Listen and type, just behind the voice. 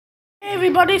Hey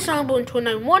everybody,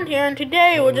 Soundboom291 here, and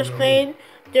today we're just playing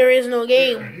There Is No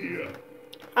Game.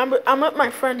 I'm with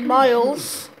my friend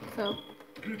Miles. So.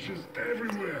 Glitches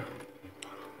everywhere.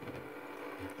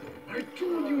 I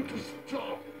told you to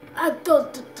stop. I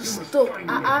told you to stop.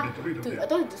 Dude, I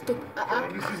told you to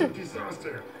stop. This is a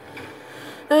disaster.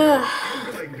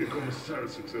 How can I become a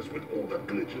sales success with all the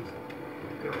glitches?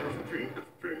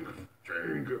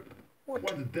 Think. What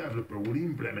developer would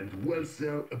implement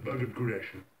well-sell a bugged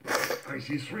correction? I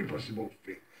see three possible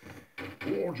things.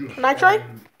 Or just Can I try?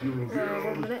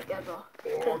 1 minute, yeah, go.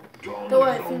 Or Don't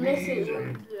worry, if you miss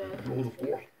it, gold, of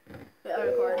course.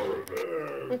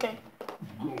 Okay.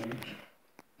 Gold.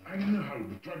 I know how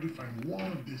to try to find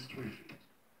one of these three things.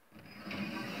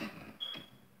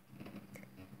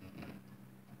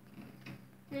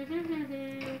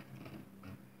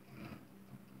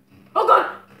 Oh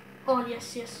god! Oh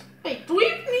yes. Wait, do we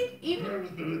need even?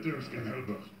 Perhaps the letters can help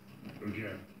us.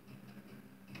 Again.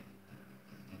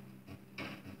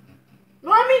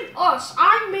 No, I mean us.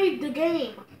 I made the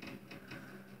game.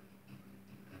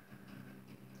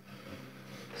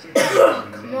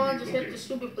 Come on, just hit the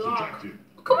stupid block.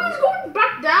 Come on, it's going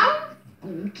back down.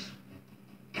 Good.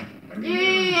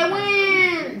 Yay, I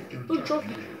win! Good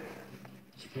trophy.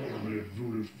 It's probably a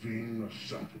voodoo thing or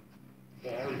something.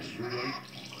 Or it's really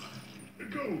a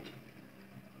goat.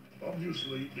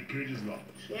 Obviously, the cage is locked.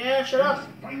 Yeah, shut up.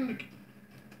 Find the key.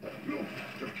 Look,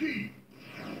 the key.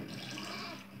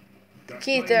 That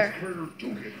Key there.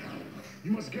 Took it.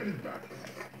 You must get it back.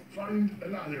 Find a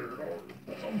ladder or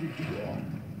something to go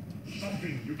on.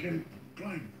 Something you can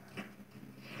climb.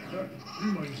 That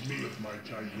reminds me of my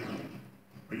childhood.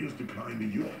 I used to climb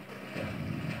in Europe.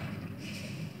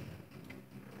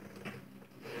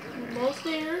 Almost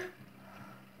there.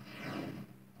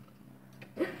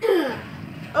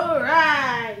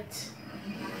 Alright.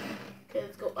 Okay,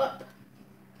 let's go up.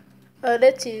 Oh,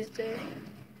 that's Tuesday.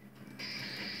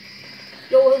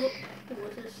 Yo,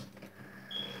 what's this?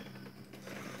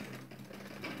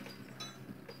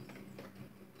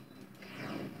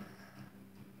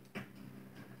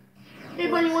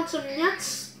 Anybody want some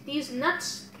nuts? These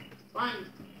nuts? Fine.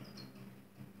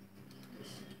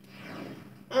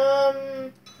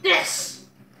 This!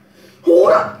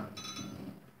 Hold up!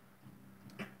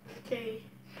 Okay.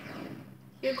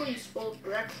 Here go, you spoiled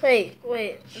brat. Wait. Oh,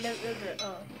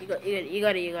 you got it.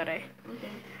 Okay.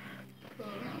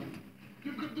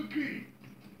 You've got the key.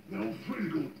 Now free to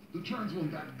go. The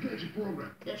transform that glitchy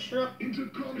program. Yeah, shut up. Into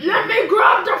contact. Let me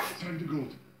grab the Time to go.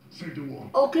 Save the wall.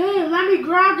 Okay, let me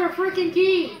grab the freaking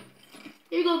key.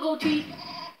 Here you go, Goatee.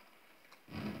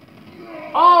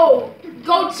 Oh,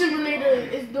 Goat Simulator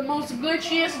is the most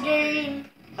glitchiest game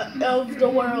of the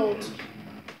world.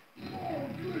 More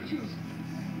glitches.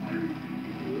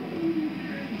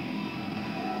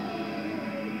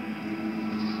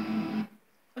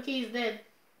 Okay, he's dead.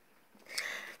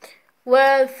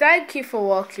 Well, thank you for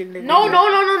watching the No.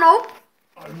 video.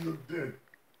 I'm not dead.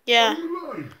 Yeah, I'm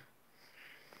alive.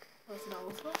 I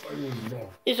was wrong.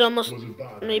 it's almost, Was it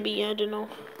bad? maybe, I don't know.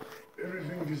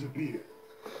 Everything disappeared.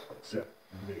 Except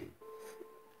me.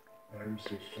 I'm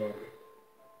so sorry.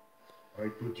 I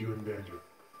put you in danger.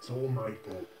 It's all my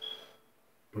fault.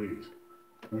 Please,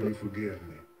 will you forgive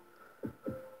me?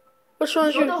 Which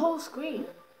one Show should the whole screen.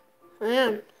 I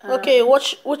am? Okay,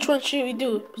 which one should we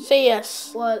do? Say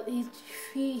yes. Well,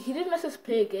 he didn't let us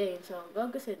play a game, so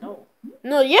I'm gonna say no.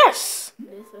 No, yes.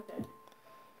 It's okay.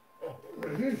 Oh,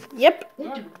 really? Yep.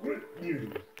 What a great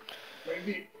news.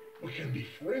 Maybe we can be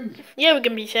friends. Yeah, we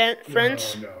can be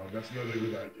friends. No, that's not a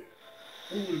good idea.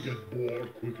 We will get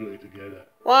bored quickly together.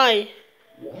 Why?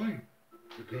 Why?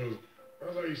 Because,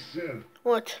 as I said,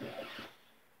 What?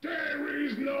 there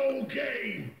is no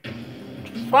game.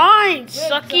 Fine, Great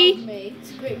sucky. job,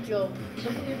 mate. Great job. Look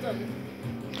what you've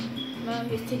done. Now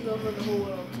he's taking over the whole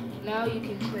world. Now you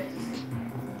can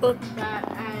quit. Look. That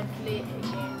and play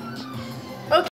again.